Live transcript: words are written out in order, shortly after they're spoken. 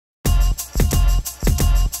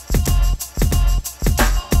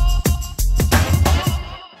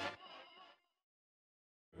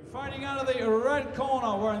fighting out of the red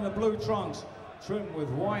corner, wearing the blue trunks, trimmed with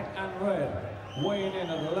white and red, weighing in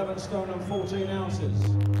at 11 stone and 14 ounces.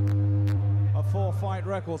 A 4-fight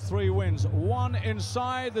record, 3 wins, 1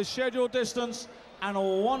 inside the scheduled distance, and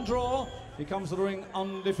 1 draw. He comes to the ring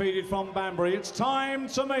undefeated from Banbury. It's time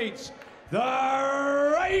to meet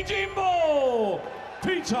the Raging Bull,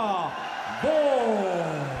 Peter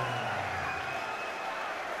Vaughan.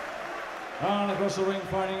 And across the ring,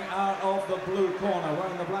 fighting out of the blue corner,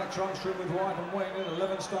 wearing the black trunks, trimmed with white and weighing in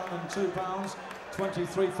 11 stone and 2 pounds.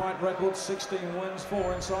 23-fight record, 16 wins,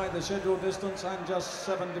 4 inside the scheduled distance, and just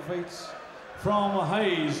 7 defeats. From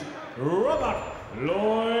Hayes, Robert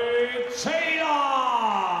Lloyd-Taylor.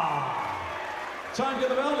 Time to get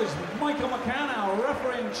the bell is Michael McCann, our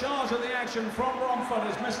referee in charge of the action from Romford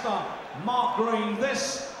is Mr. Mark Green.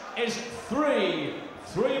 This is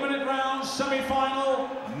 3-minute rounds, semi-final,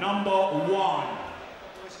 number 1.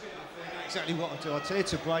 Exactly what I do. I tell you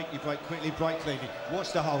to break, you break quickly, break cleanly.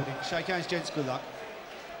 Watch the holding. Shake hands, gents, good luck.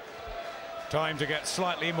 Time to get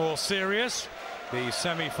slightly more serious. The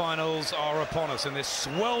semi-finals are upon us in this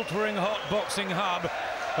sweltering hot boxing hub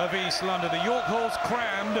of East London. The York Hall's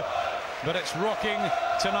crammed, but it's rocking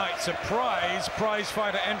tonight. Surprise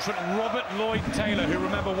prize-fighter entrant Robert Lloyd-Taylor, who,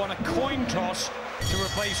 remember, won a coin toss to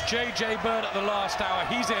replace J.J. Bird at the last hour.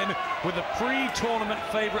 He's in with the pre-tournament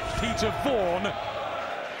favourite Peter Vaughan,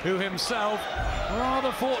 who himself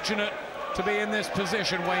rather fortunate to be in this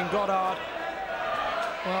position. Wayne Goddard,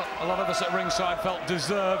 well, a lot of us at ringside felt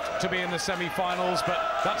deserved to be in the semi-finals,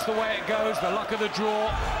 but that's the way it goes. The luck of the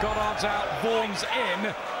draw. Goddard's out, Vaughan's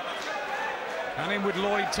in. And in with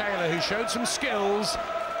Lloyd-Taylor, who showed some skills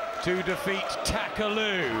to defeat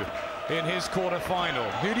Takaloo in his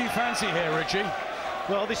quarter-final. Who do you fancy here, Richie?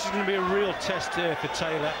 Well, this is going to be a real test here for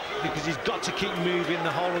Taylor, because he's got to keep moving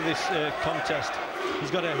the whole of this contest.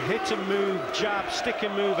 He's got to hit and move, jab, stick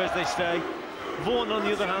and move, as they say. Vaughan, on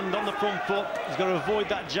the other hand, on the front foot, he's got to avoid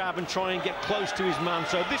that jab and try and get close to his man.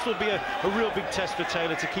 So this will be a real big test for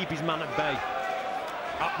Taylor to keep his man at bay.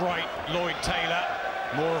 Upright Lloyd-Taylor,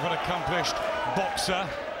 more of an accomplished boxer,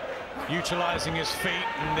 utilising his feet,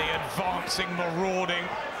 and the advancing, marauding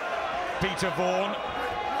Peter Vaughan.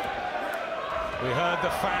 We heard the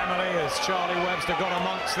family as Charlie Webster got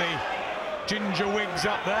amongst the ginger wigs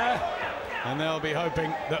up there, and they'll be hoping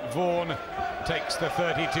that Vaughan takes the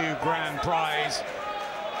 32 grand prize,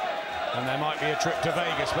 and there might be a trip to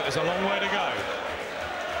Vegas, but there's a long way to go.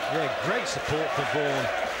 Yeah, great support for Vaughan.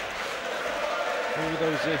 All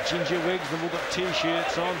those ginger wigs, they've all got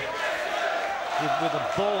T-shirts on, with a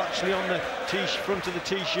ball actually on the front of the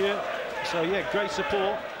T-shirt. So yeah, great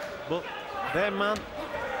support, but their man,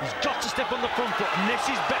 he's got to step on the front foot, and this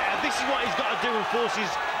is better. This is what he's got to do and force his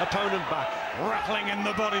opponent back. Rattling in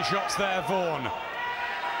the body shots there, Vaughan.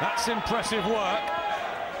 That's impressive work.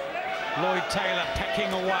 Lloyd-Taylor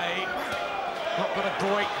pecking away. Not got a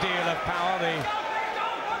great deal of power, the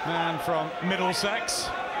man from Middlesex.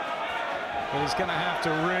 But he's going to have to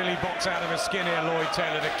really box out of his skin here,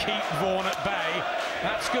 Lloyd-Taylor, to keep Vaughan at bay.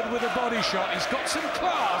 That's good with a body shot. He's got some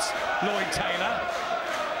class, Lloyd-Taylor.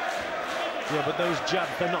 Yeah, but those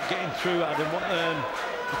jabs, they're not getting through at him.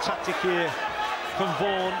 The tactic here from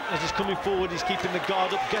Vaughan, as he's coming forward, he's keeping the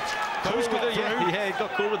guard up, gets caught with it. Yeah, he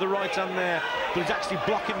got caught with the right hand there, but he's actually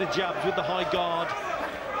blocking the jabs with the high guard.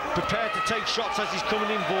 Prepared to take shots as he's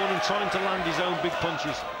coming in, Vaughan, and trying to land his own big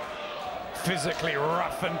punches. Physically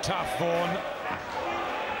rough and tough, Vaughan.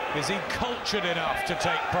 Is he cultured enough to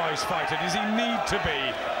take prize-fighter? Does he need to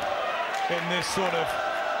be in this sort of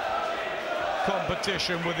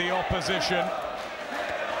competition with the opposition?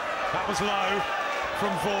 That was low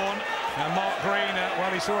from Vaughan. And Mark Green,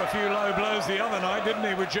 well, he saw a few low blows the other night, didn't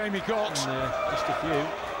he, with Jamie Cox? Just a few.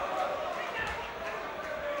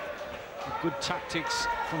 Good tactics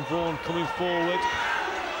from Vaughan coming forward.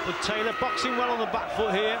 But Taylor boxing well on the back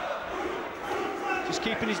foot here. Just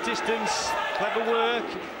keeping his distance. Clever work.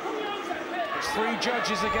 It's 3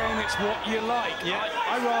 judges again, it's what you like. Yeah,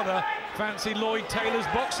 I rather fancy Lloyd-Taylor's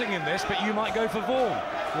boxing in this, but you might go for Vaughan.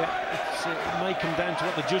 Yeah, it may come down to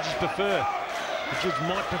what the judges prefer. The judge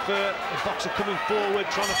might prefer a boxer coming forward,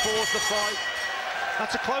 trying to force the fight.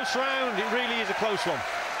 That's a close round. It really is a close one.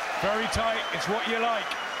 Very tight. It's what you like.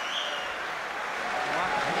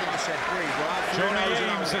 Johnny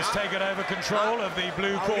Eames has taken over control of the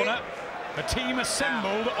blue corner. A team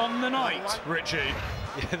assembled on the night, Richie.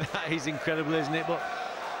 Yeah, that is incredible, isn't it? But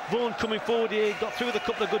Vaughan coming forward here, got through with a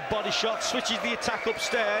couple of good body shots, switches the attack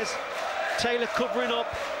upstairs. Taylor covering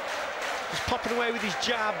up. He's popping away with his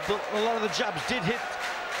jab, but a lot of the jabs did hit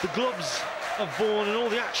the gloves of Vaughan, and all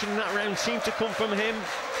the action in that round seemed to come from him.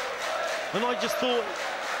 And I just thought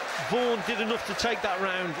Vaughan did enough to take that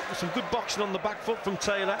round. Some good boxing on the back foot from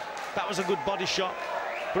Taylor. That was a good body shot.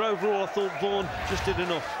 But overall, I thought Vaughan just did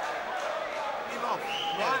enough. Him off,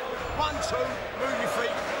 right? 1, 2, move your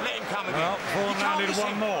feet, let him come again. Well, Vaughan landed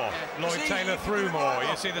one more. Lloyd-Taylor threw more.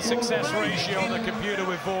 You see the success ratio on the computer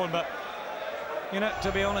with Vaughan, but, you know,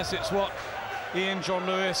 to be honest, it's what Ian John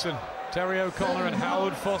Lewis and Terry O'Connor and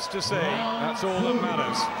Howard Foster say. That's all that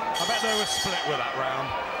matters. I bet they were split with that round.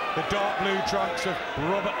 The dark blue trunks of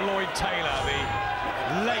Robert Lloyd-Taylor, the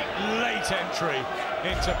late entry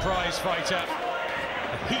into Prizefighter.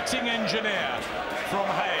 A heating engineer from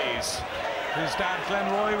Hayes. His dad,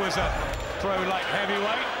 Glenroy, was a pro light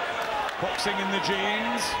heavyweight, boxing in the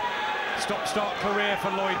genes. Stop-start career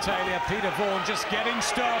for Lloyd-Taylor. Peter Vaughan just getting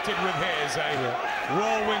started with his,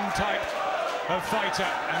 whirlwind type of fighter,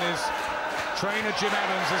 and his trainer Jim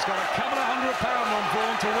Evans has got a couple of £100 on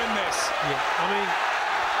Vaughan to win this. I mean,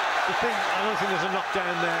 I don't think there's a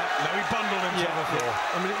knockdown there. No, he bundled him to the floor.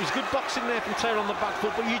 I mean, it was good boxing there from Taylor on the back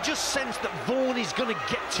foot, but you just sense that Vaughan is going to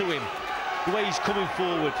get to him the way he's coming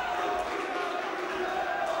forward.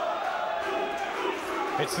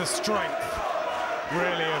 It's the strength,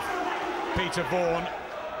 really, of Peter Vaughan.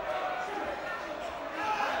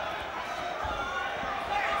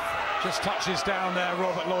 Just touches down there,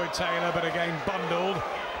 Robert Lloyd-Taylor, but again bundled.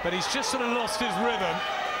 But he's just sort of lost his rhythm,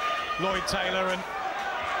 Lloyd-Taylor, and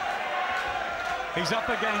he's up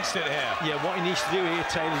against it here. Yeah, what he needs to do here,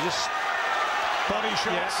 Taylor, just... Body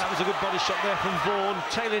shots. Yeah, that was a good body shot there from Vaughan.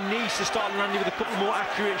 Taylor needs to start landing with a couple more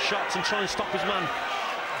accurate shots and try and stop his man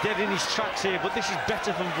dead in his tracks here, but this is better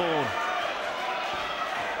from Vaughan.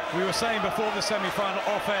 We were saying before the semi-final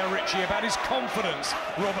off-air, Richie, about his confidence,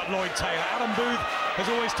 Robert Lloyd-Taylor. Adam Booth has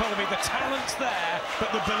always told me the talent's there, but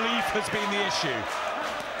the belief has been the issue.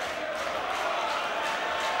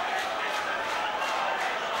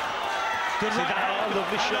 Good right,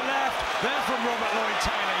 lovely shot. On the left, there from Robert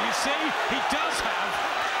Lloyd-Taylor. You see, he does have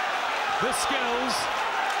the skills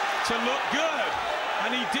to look good,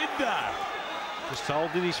 and he did that. Just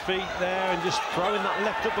holding his feet there and just throwing that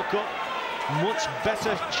left uppercut. Much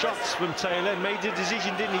better shots from Taylor. Made the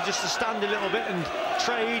decision, didn't he, just to stand a little bit and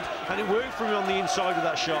trade, and it worked for him on the inside of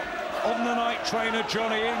that shot. On the night trainer,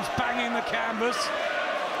 Johnny Ings, banging the canvas.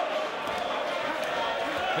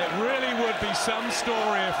 It really would be some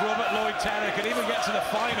story if Robert Lloyd-Taylor could even get to the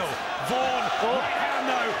final. Vaughan, right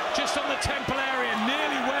hand though, just on the temple area,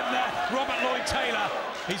 nearly went there. Robert Lloyd-Taylor,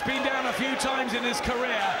 he's been down a few times in his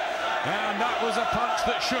career, and that was a punch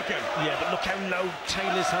that shook him. Yeah, but look how low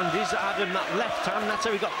Taylor's hand is, Adam. That left hand, that's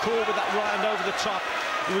how he got caught with that right hand over the top.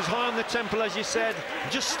 It was high on the temple, as you said,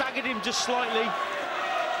 just staggered him just slightly.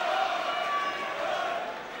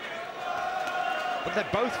 But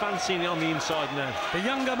they're both fancying it on the inside now. The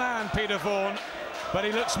younger man, Peter Vaughan, but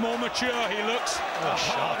he looks more mature. He looks a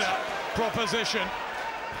harder proposition.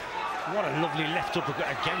 What a lovely left uppercut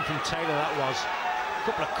again from Taylor that was. A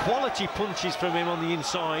couple of quality punches from him on the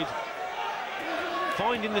inside.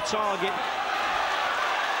 Finding the target.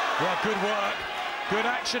 Yeah, good work. Good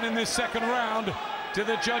action in this second round. Do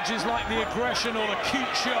the judges like the aggression or the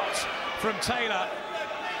cute shots from Taylor,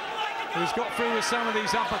 who's got through with some of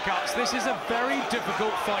these uppercuts? This is a very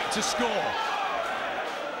difficult fight to score.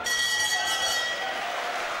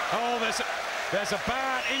 Oh, there's a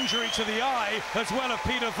bad injury to the eye as well of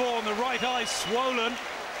Peter Vaughan. The right eye swollen.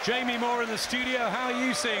 Jamie Moore in the studio, how are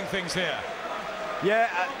you seeing things here? Yeah,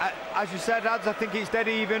 as you said, lads, I think it's dead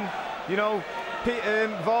even. You know,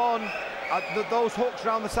 Vaughan, those hooks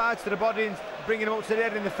around the sides to the body and bringing him up to the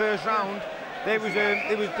head in the first round, they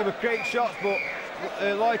were great shots, but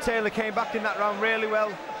Lloyd-Taylor came back in that round really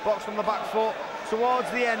well, boxed from the back foot. Towards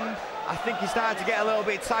the end, I think he started to get a little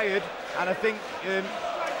bit tired, and I think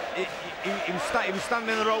he was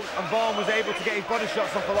standing in the rope, and Vaughan was able to get his body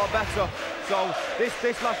shots off a lot better. So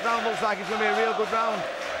this last round looks like it's going to be a real good round.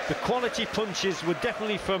 The quality punches were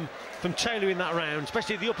definitely from Taylor in that round,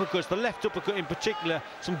 especially the uppercuts, the left uppercut in particular.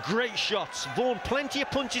 Some great shots. Vaughan, plenty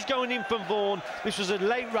of punches going in from Vaughan. This was a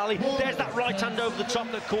late rally. There's that right hand over the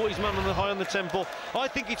top that caught his man on the high on the temple. I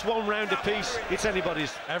think it's one round apiece. It's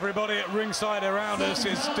anybody's. Everybody at ringside around us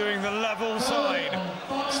is doing the level side.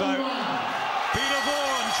 So Peter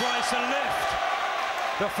Vaughan tries to lift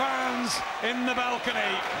the fans in the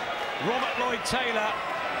balcony. Robert Lloyd-Taylor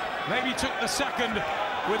maybe took the second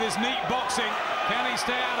with his neat boxing. Can he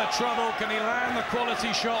stay out of trouble? Can he land the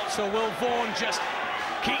quality shots, or will Vaughan just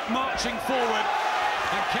keep marching forward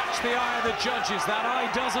and catch the eye of the judges? That eye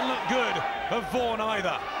doesn't look good of Vaughan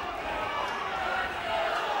either.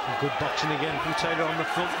 Good boxing again from Taylor on the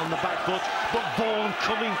front, on the back foot, but Vaughan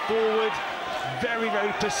coming forward. Very,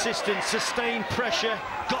 very persistent, sustained pressure.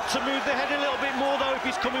 Got to move the head a little bit more, though, if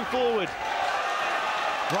he's coming forward.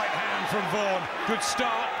 Right hand from Vaughan. Good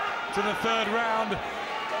start to the third round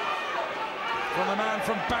from the man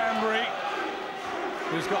from Banbury,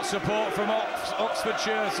 who's got support from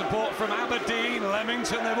Oxfordshire, support from Aberdeen,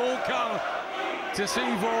 Leamington. They've all come to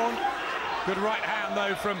see Vaughan. Good right hand,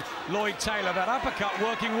 though, from Lloyd-Taylor. That uppercut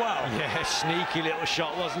working well. Yeah, sneaky little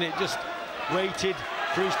shot, wasn't it? Just waited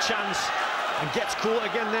for his chance and gets caught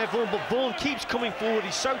again there, Vaughan. But Vaughan keeps coming forward.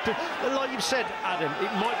 He's so... Like you've said, Adam,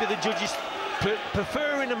 it might be the judges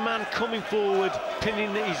preferring a man coming forward,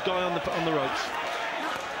 pinning his guy on the ropes.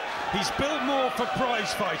 He's built more for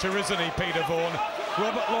Prizefighter, isn't he, Peter Vaughan?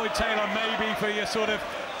 Robert Lloyd-Taylor maybe for your sort of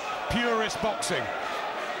purist boxing.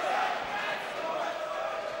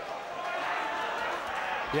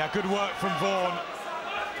 Yeah, good work from Vaughan.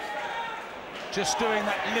 Just doing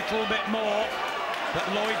that little bit more. But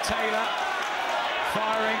Lloyd-Taylor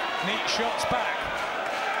firing neat shots back.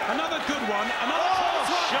 Another good one, another close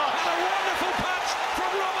one, shot. And a wonderful punch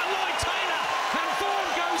from Robert Lloyd-Taylor. And Vaughan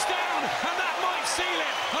goes down, and that might seal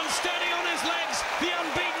it. Unsteady on his legs, the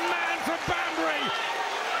unbeaten man from Banbury.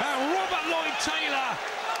 And Robert Lloyd-Taylor,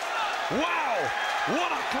 wow,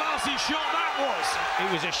 what a classy shot that was. It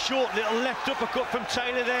was a short little left uppercut from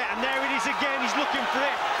Taylor there, and there it is again. He's looking for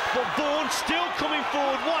it, but Vaughan still coming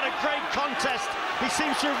forward. What a great contest. He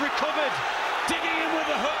seems to have recovered. Digging in with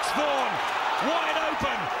the hooks, Vaughan, wide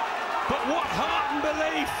open. But what heart and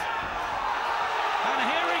belief. And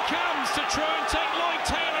here he comes to try and take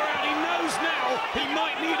Lloyd-Taylor out. He knows now he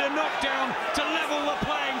might need a knockdown to level the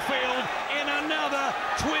playing field in another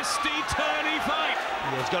twisty, turny fight.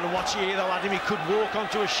 Yeah, he's got to watch it here, though, Adam. He could walk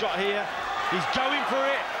onto a shot here. He's going for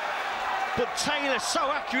it. But Taylor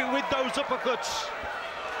so accurate with those uppercuts.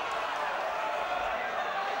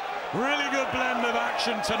 Really good blend of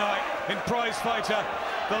action tonight in Prizefighter,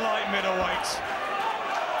 the light middleweights.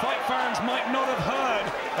 Fight fans might not have heard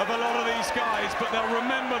of a lot of these guys, but they'll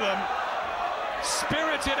remember them.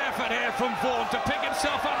 Spirited effort here from Vaughan to pick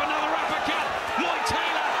himself up. Another uppercut.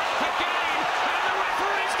 Lloyd-Taylor again, and the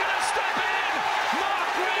referee's going to step in. Mark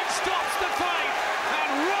Green stops the fight, and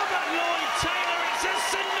Robert Lloyd-Taylor, it's a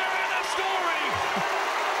Cinderella story.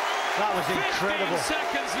 That was incredible. 15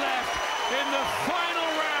 seconds left in the final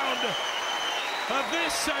round of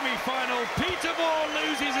this semi-final. Peter Vaughan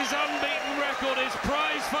loses his unbeaten record. His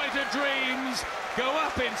Prizefighter dreams go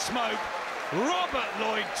up in smoke. Robert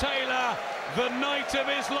Lloyd-Taylor, the night of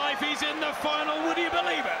his life, he's in the final. Would you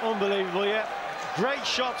believe it? Unbelievable, yeah. Great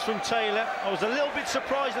shots from Taylor. I was a little bit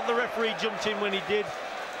surprised that the referee jumped in when he did.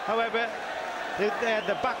 However, they had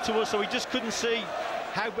their back to us, so we just couldn't see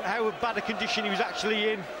how bad a condition he was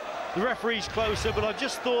actually in. The referee's closer, but I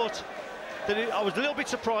just thought that I was a little bit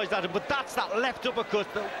surprised at him, but that's that left uppercut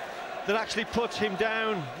that actually put him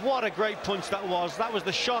down. What a great punch that was. That was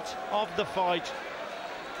the shot of the fight.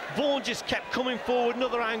 Vaughan just kept coming forward,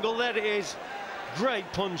 another angle, there it is.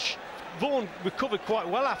 Great punch. Vaughan recovered quite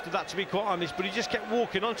well after that, to be quite honest, but he just kept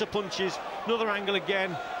walking onto punches. Another angle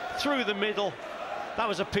again, through the middle. That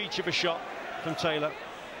was a peach of a shot from Taylor.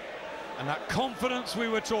 And that confidence we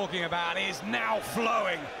were talking about is now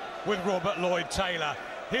flowing with Robert Lloyd-Taylor.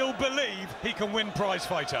 He'll believe he can win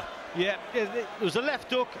Prizefighter. Yeah, it was a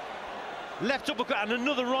left hook, left uppercut and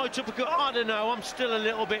another right uppercut. I don't know, I'm still a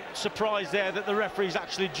little bit surprised there that the referee's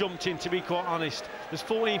actually jumped in, to be quite honest. There's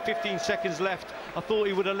 14-15 seconds left. I thought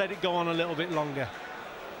he would have let it go on a little bit longer.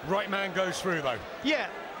 Right man goes through, though. Yeah,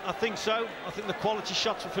 I think so. I think the quality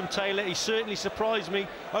shots were from Taylor. He certainly surprised me.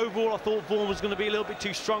 Overall, I thought Vaughan was going to be a little bit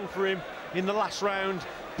too strong for him in the last round,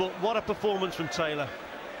 but what a performance from Taylor.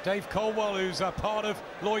 Dave Colwell, who's a part of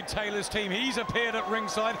Lloyd-Taylor's team, he's appeared at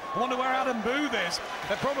ringside. I wonder where Adam Booth is.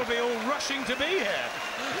 They're probably all rushing to be here.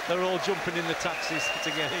 They're all jumping in the taxis to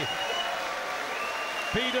get here.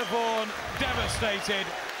 Peter Vaughan devastated.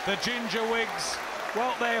 The Ginger Wigs,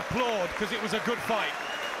 well, they applaud because it was a good fight.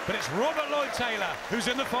 But it's Robert Lloyd-Taylor who's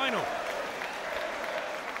in the final.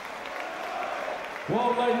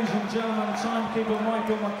 Well, ladies and gentlemen, timekeeper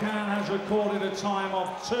Michael McCann has recorded a time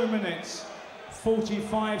of 2 minutes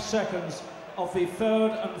 45 seconds of the third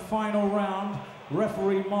and final round.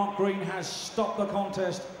 Referee Mark Green has stopped the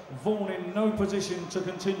contest. Vaughan in no position to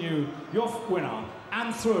continue. Your winner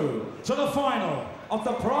and through to the final of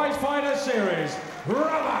the Prizefighter Series,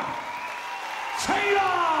 Robert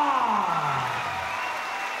Taylor!